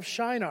land of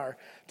Shinar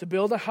to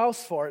build a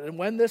house for it. And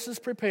when this is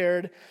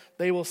prepared,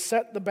 they will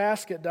set the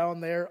basket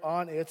down there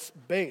on its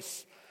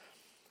base.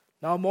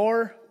 Now,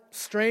 more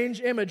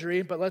strange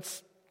imagery, but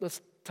let's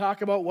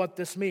talk about what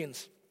this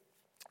means.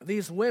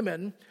 These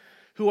women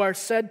who are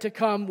said to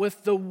come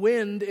with the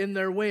wind in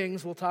their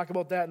wings, we'll talk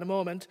about that in a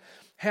moment,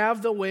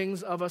 have the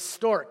wings of a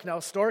stork. Now,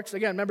 storks,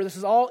 again, remember, this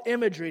is all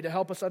imagery to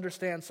help us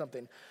understand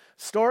something.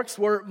 Storks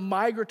were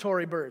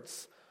migratory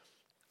birds,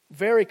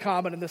 very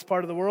common in this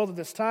part of the world at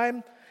this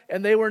time,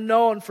 and they were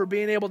known for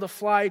being able to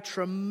fly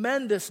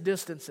tremendous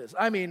distances.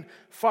 I mean,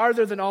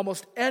 farther than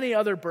almost any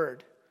other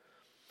bird.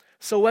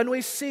 So when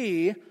we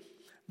see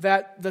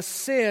that the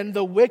sin,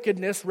 the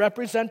wickedness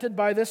represented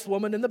by this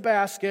woman in the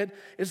basket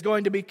is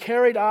going to be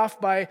carried off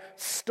by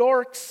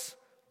storks,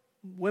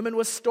 women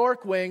with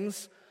stork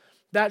wings,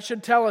 that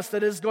should tell us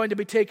that it is going to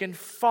be taken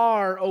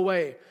far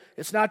away.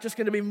 It's not just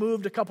going to be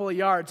moved a couple of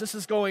yards. This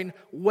is going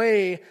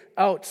way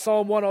out.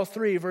 Psalm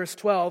 103, verse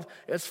 12,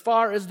 as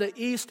far as the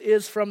east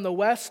is from the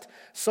west,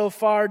 so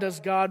far does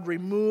God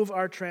remove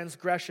our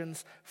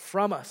transgressions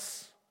from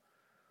us.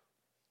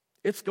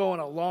 It's going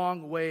a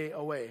long way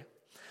away.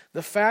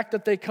 The fact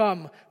that they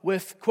come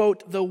with,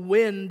 quote, the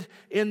wind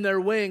in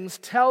their wings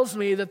tells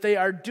me that they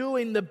are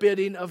doing the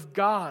bidding of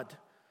God.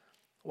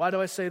 Why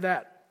do I say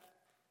that?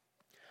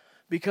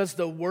 Because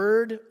the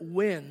word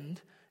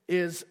wind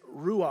is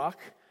ruach,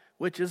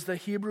 which is the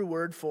Hebrew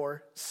word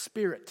for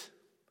spirit,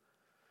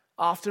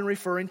 often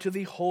referring to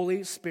the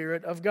Holy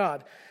Spirit of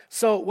God.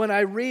 So when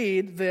I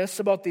read this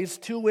about these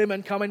two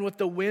women coming with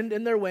the wind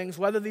in their wings,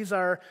 whether these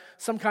are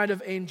some kind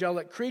of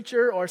angelic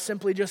creature or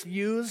simply just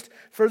used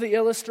for the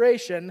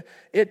illustration,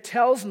 it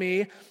tells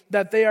me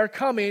that they are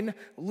coming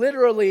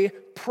literally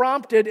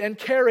prompted and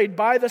carried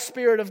by the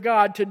Spirit of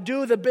God to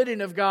do the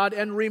bidding of God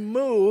and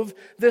remove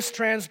this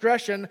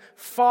transgression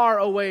far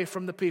away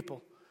from the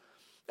people.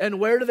 And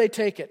where do they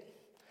take it?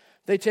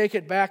 They take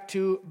it back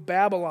to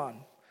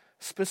Babylon,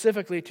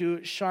 specifically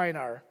to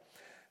Shinar.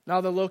 Now,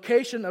 the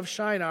location of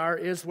Shinar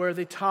is where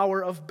the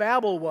Tower of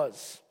Babel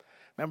was.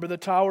 Remember the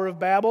Tower of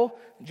Babel?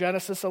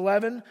 Genesis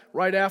 11,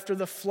 right after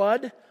the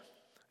flood.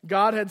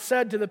 God had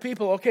said to the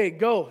people, okay,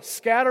 go,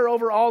 scatter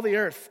over all the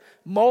earth,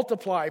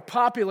 multiply,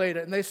 populate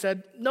it. And they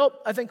said,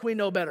 nope, I think we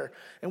know better.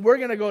 And we're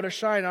going to go to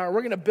Shinar.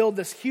 We're going to build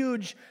this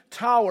huge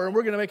tower, and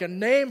we're going to make a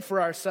name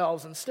for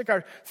ourselves and stick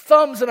our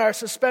thumbs in our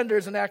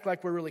suspenders and act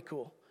like we're really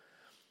cool.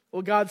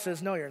 Well, God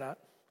says, no, you're not.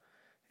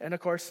 And of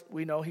course,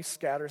 we know he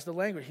scatters the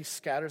language. He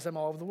scatters them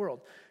all over the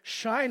world.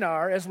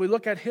 Shinar, as we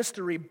look at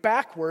history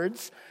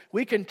backwards,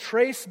 we can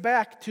trace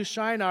back to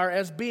Shinar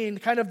as being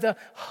kind of the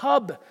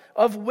hub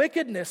of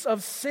wickedness,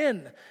 of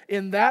sin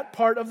in that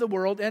part of the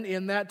world and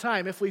in that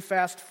time. If we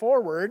fast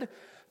forward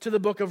to the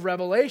book of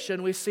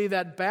Revelation, we see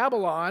that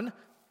Babylon,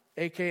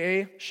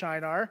 aka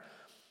Shinar,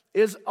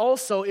 is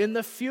also in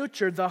the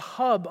future the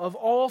hub of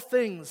all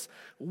things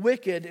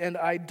wicked and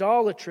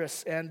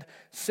idolatrous and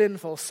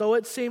sinful. So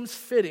it seems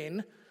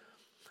fitting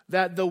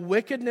that the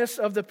wickedness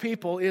of the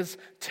people is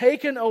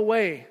taken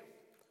away,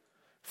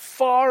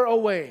 far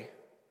away,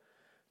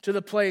 to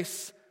the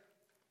place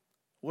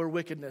where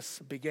wickedness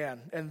began.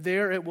 And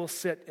there it will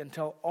sit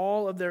until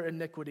all of their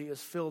iniquity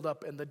is filled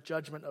up and the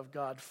judgment of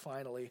God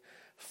finally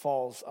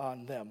falls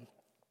on them.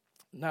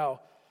 Now,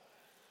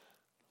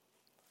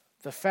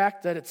 the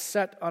fact that it's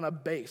set on a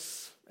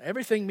base,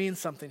 everything means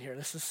something here.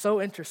 This is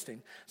so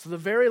interesting. So the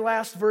very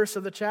last verse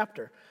of the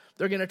chapter,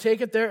 they're going to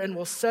take it there and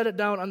we'll set it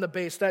down on the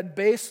base. That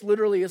base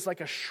literally is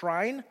like a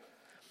shrine.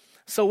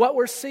 So what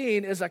we're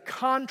seeing is a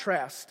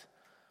contrast,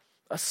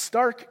 a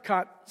stark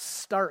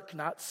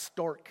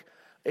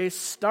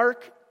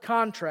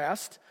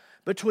contrast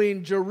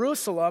between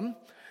Jerusalem,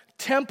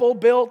 temple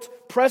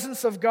built,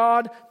 presence of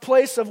God,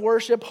 place of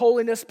worship,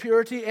 holiness,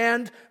 purity,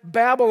 and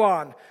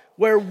Babylon,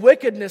 where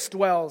wickedness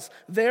dwells.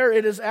 There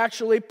it is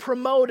actually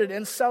promoted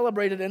and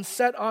celebrated and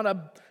set on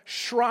a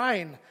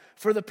shrine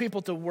for the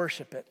people to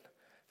worship it.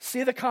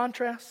 See the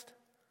contrast?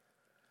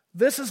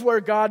 This is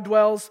where God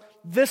dwells.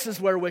 This is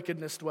where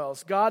wickedness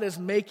dwells. God is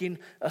making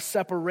a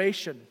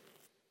separation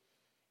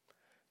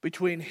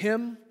between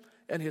him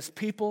and his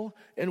people,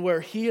 and where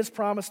he has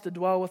promised to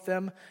dwell with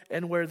them,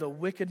 and where the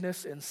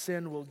wickedness and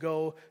sin will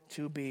go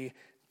to be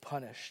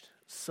punished.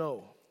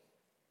 So,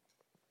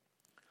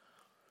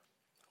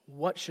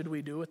 what should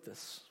we do with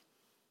this?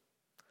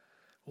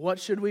 What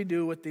should we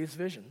do with these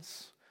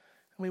visions?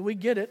 I mean, we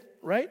get it,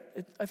 right?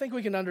 I think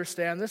we can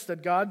understand this,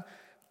 that God,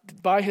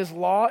 by his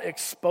law,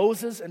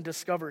 exposes and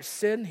discovers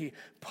sin. He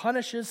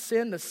punishes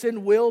sin. The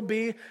sin will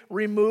be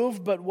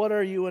removed, but what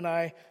are you and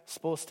I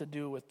supposed to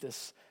do with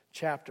this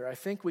chapter? I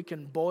think we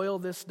can boil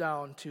this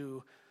down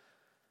to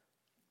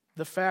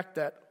the fact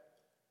that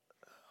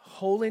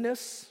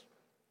holiness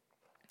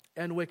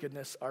and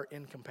wickedness are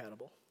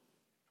incompatible.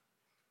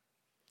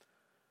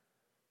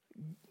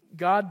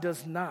 God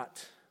does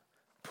not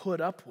put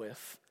up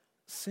with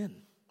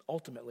sin,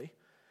 ultimately.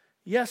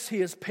 Yes,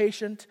 he is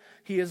patient,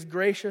 he is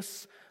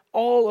gracious.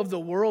 All of the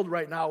world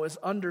right now is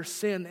under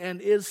sin and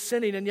is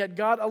sinning, and yet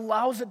God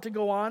allows it to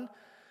go on.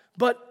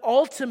 But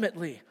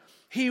ultimately,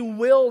 he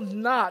will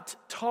not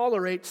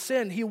tolerate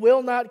sin. He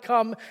will not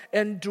come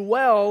and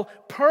dwell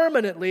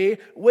permanently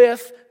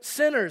with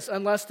sinners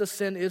unless the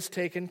sin is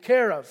taken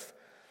care of.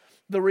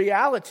 The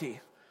reality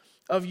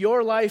of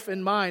your life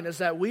and mine is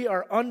that we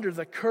are under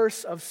the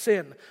curse of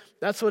sin.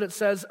 That's what it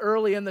says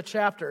early in the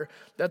chapter,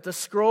 that the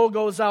scroll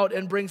goes out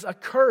and brings a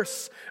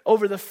curse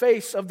over the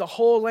face of the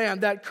whole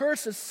land. That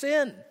curse is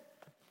sin.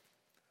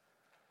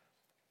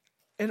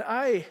 And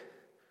I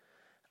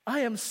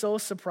am so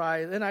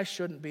surprised, and I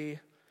shouldn't be.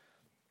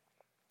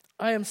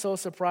 I am so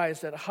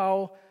surprised at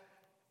how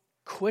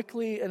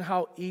quickly and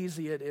how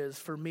easy it is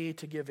for me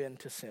to give in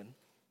to sin.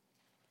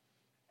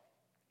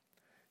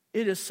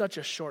 It is such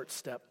a short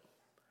step.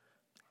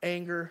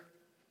 Anger,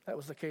 that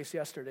was the case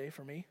yesterday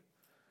for me.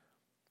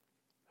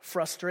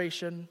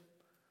 Frustration,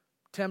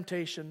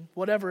 temptation,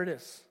 whatever it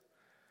is.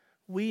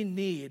 We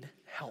need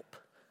help.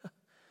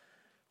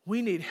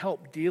 We need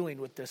help dealing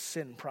with this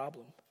sin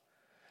problem.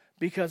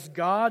 Because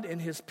God in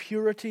His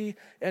purity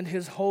and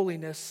His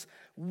holiness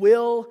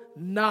will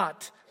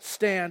not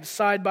stand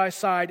side by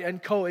side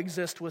and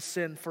coexist with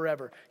sin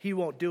forever. He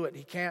won't do it.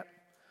 He can't.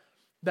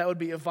 That would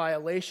be a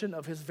violation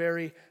of His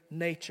very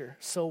nature.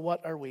 So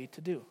what are we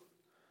to do?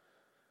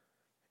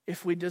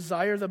 If we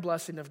desire the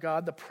blessing of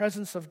God, the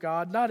presence of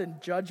God, not in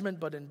judgment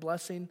but in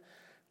blessing,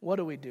 what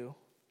do?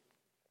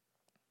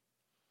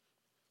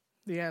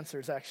 The answer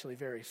is actually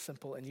very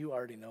simple, and you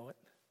already know it.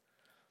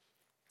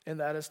 And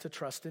that is to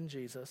trust in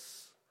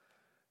Jesus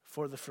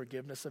for the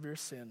forgiveness of your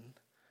sin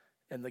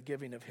and the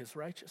giving of His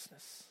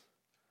righteousness.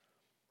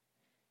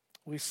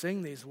 We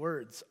sing these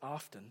words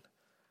often.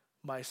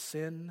 My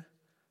sin,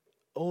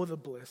 oh the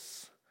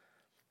bliss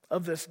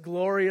of this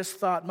glorious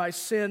thought. My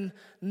sin,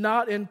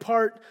 not in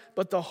part,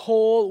 but the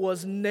whole,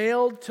 was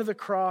nailed to the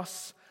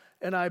cross,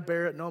 and I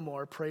bear it no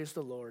more. Praise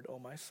the Lord, O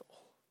my soul.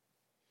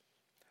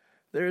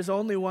 There is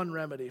only one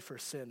remedy for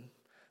sin.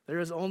 There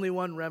is only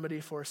one remedy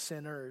for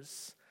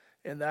sinners,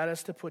 and that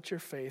is to put your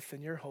faith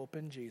and your hope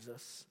in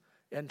Jesus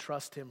and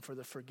trust Him for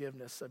the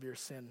forgiveness of your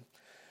sin.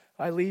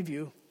 I leave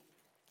you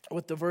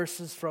with the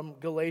verses from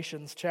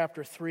Galatians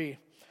chapter 3.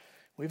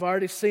 We've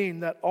already seen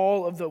that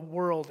all of the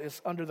world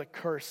is under the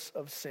curse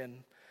of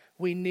sin.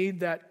 We need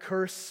that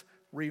curse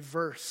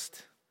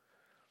reversed.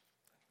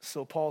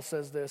 So Paul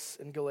says this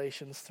in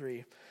Galatians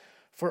 3.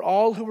 For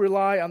all who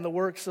rely on the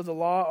works of the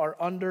law are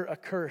under a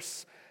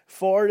curse.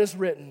 For it is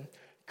written,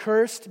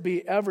 cursed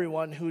be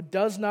everyone who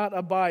does not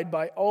abide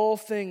by all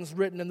things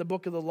written in the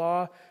book of the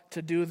law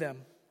to do them.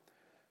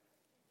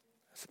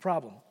 That's the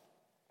problem.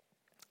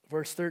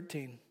 Verse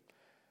 13.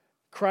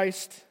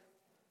 Christ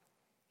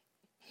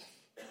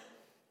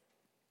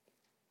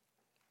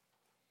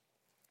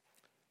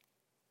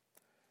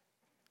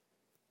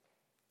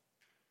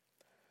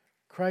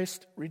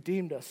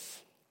redeemed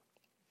us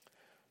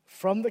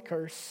from the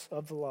curse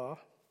of the law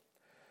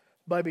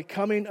by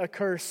becoming a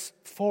curse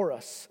for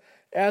us.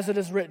 As it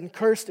is written,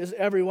 cursed is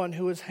everyone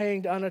who is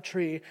hanged on a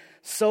tree,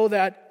 so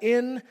that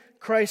in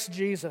Christ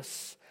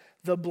Jesus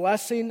the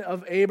blessing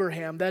of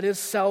Abraham, that is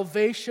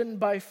salvation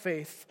by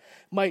faith,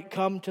 might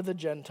come to the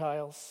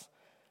Gentiles,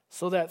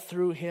 so that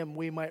through Him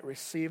we might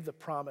receive the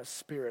promised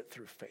Spirit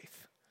through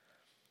faith.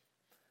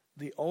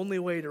 The only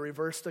way to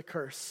reverse the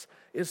curse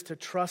is to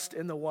trust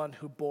in the one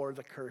who bore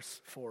the curse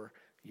for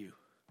you.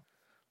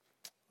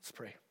 Let's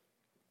pray.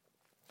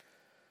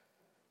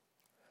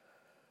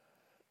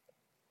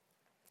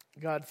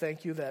 God,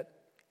 thank you that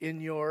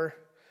in your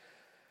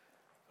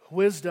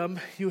wisdom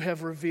you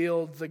have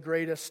revealed the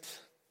greatest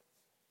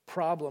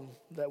problem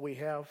that we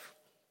have.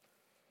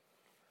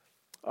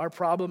 Our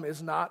problem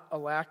is not a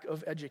lack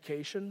of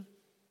education.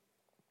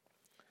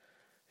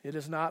 It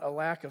is not a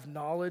lack of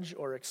knowledge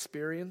or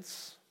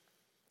experience.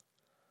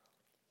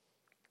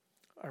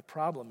 Our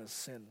problem is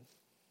sin.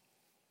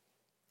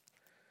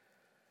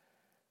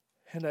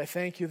 And I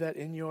thank you that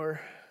in your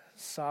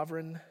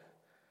sovereign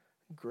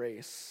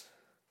grace,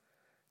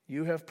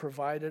 you have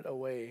provided a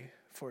way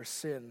for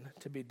sin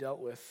to be dealt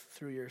with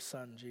through your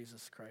Son,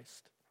 Jesus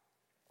Christ.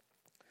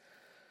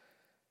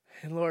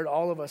 And Lord,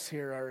 all of us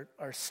here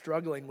are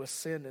struggling with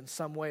sin in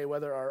some way,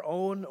 whether our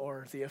own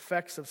or the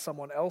effects of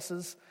someone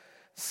else's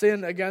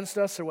sin against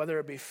us, or whether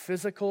it be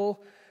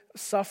physical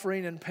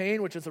suffering and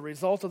pain, which is a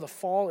result of the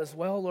fall as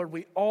well. Lord,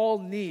 we all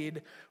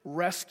need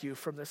rescue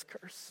from this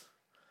curse.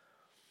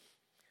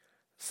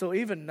 So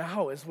even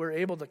now, as we're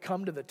able to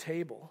come to the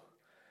table,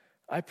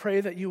 I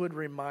pray that you would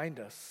remind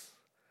us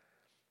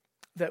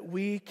that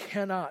we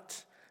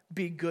cannot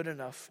be good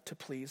enough to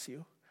please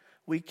you.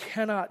 We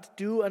cannot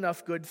do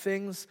enough good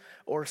things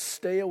or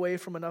stay away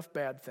from enough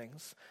bad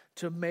things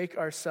to make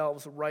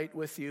ourselves right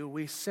with you.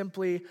 We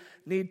simply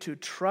need to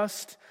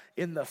trust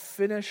in the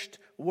finished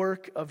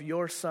work of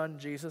your Son,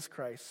 Jesus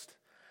Christ,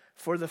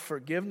 for the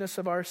forgiveness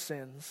of our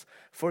sins,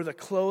 for the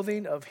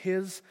clothing of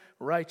His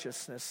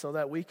righteousness, so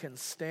that we can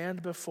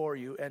stand before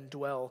you and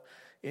dwell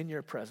in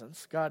your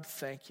presence. God,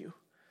 thank you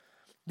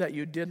that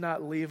you did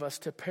not leave us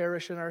to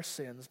perish in our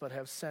sins, but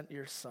have sent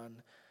your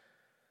Son.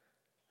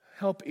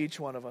 Help each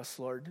one of us,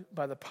 Lord,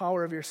 by the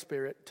power of your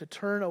Spirit, to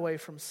turn away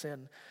from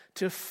sin,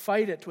 to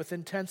fight it with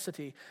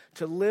intensity,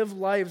 to live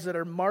lives that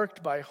are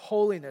marked by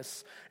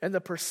holiness and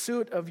the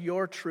pursuit of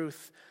your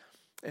truth.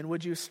 And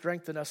would you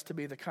strengthen us to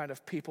be the kind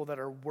of people that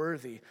are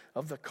worthy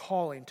of the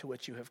calling to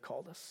which you have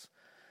called us?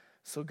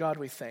 So God,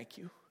 we thank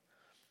you,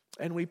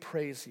 and we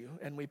praise you,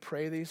 and we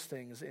pray these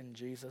things in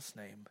Jesus'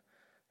 name.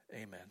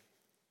 Amen.